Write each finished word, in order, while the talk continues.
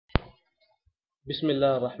بسم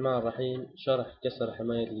الله الرحمن الرحيم. شرح كسر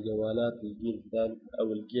حماية الجوالات الجيل الثالث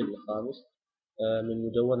أو الجيل الخامس من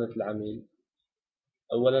مدونة العميل.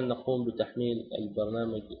 أولا نقوم بتحميل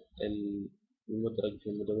البرنامج المدرج في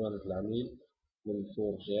مدونة العميل من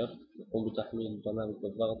فورجير. نقوم بتحميل البرنامج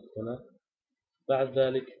بالضغط هنا. بعد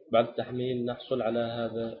ذلك بعد التحميل نحصل على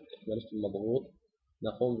هذا الملف المضغوط،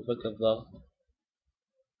 نقوم بفك الضغط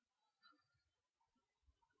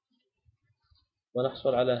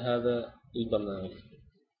ونحصل على هذا البرنامج.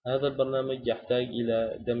 هذا البرنامج يحتاج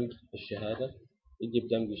إلى دمج الشهادة. يجب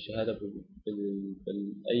دمج الشهادة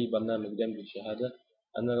أي برنامج دمج الشهادة.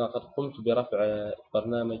 أنا قد قمت برفع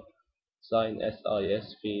برنامج ساين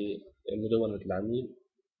SIS في مدونة العميل.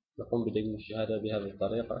 نقوم بدمج الشهادة بهذه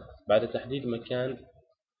الطريقة. بعد تحديد مكان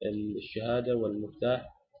الشهادة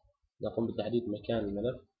والمفتاح نقوم بتحديد مكان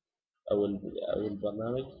الملف أو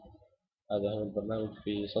البرنامج. هذا هو البرنامج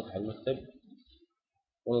في سطح المكتب،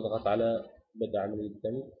 ونضغط على بدء عملية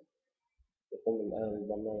الدمج. يقوم الآن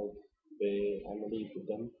البرنامج بعملية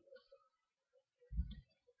الدمج.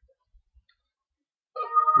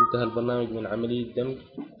 انتهى البرنامج من عملية الدمج،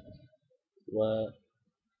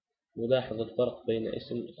 ونلاحظ الفرق بين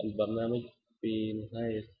اسم البرنامج في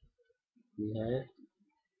النهاية.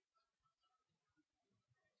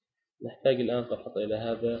 نحتاج الآن فقط إلى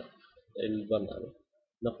هذا البرنامج.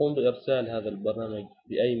 نقوم بإرسال هذا البرنامج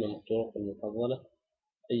بأي من الطرق المفضلة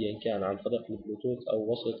أيا كان، عن طريق البلوتوث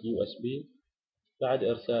أو وصلة USB. بعد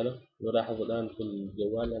إرساله نلاحظ الآن في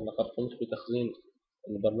الجوال أن قد قمت بتخزين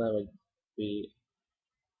البرنامج في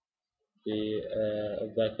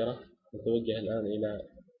الذاكرة. نتوجه الآن إلى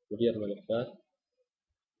مدير ملفات،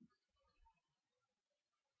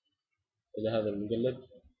 إلى هذا المجلد.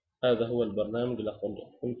 هذا هو البرنامج اللي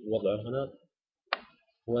قمت بوضعه هنا،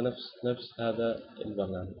 هو نفس هذا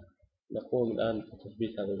البرنامج. نقوم الآن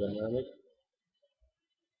بتثبيت هذا البرنامج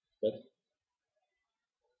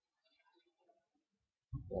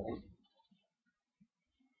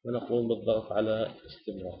ونقوم بالضغط على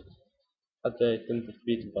استمرار حتى يتم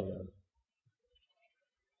تثبيت البرنامج.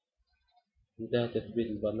 انتهى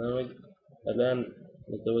تثبيت البرنامج. الآن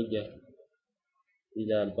نتوجه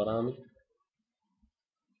إلى البرامج.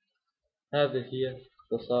 هذه هي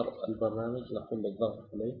اختصار البرنامج. نقوم بالضغط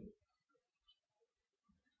عليه.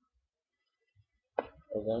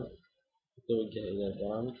 أيضا نتوجه إلى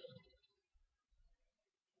البرامج،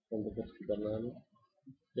 نقوم بفتح البرنامج.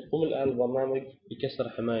 يقوم الآن البرنامج بكسر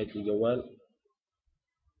حماية الجوال.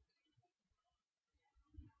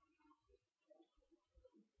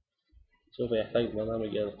 سوف يحتاج البرنامج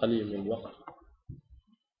إلى القليل من الوقت.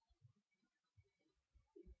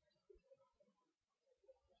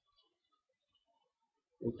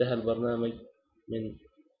 انتهى البرنامج من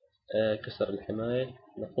كسر الحماية.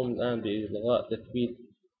 نقوم الآن بإلغاء تثبيت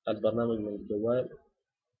البرنامج من الجوال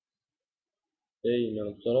أي من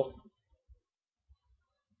الطرق.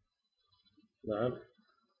 نعم،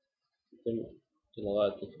 يتم إلغاء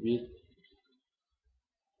التثبيت.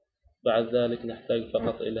 بعد ذلك نحتاج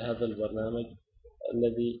فقط إلى هذا البرنامج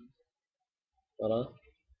الذي نراه.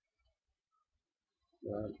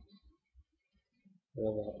 نعم،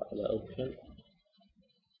 نضغط على أوبشن،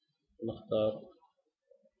 نختار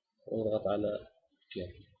ونضغط على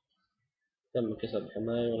OK. تم كسر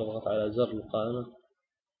الحماية، ونضغط على زر القائمة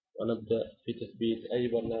ونبدأ في تثبيت أي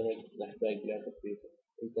برنامج نحتاج إلى تثبيته.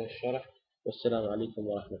 انتهى الشرح، والسلام عليكم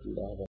ورحمة الله وبركاته.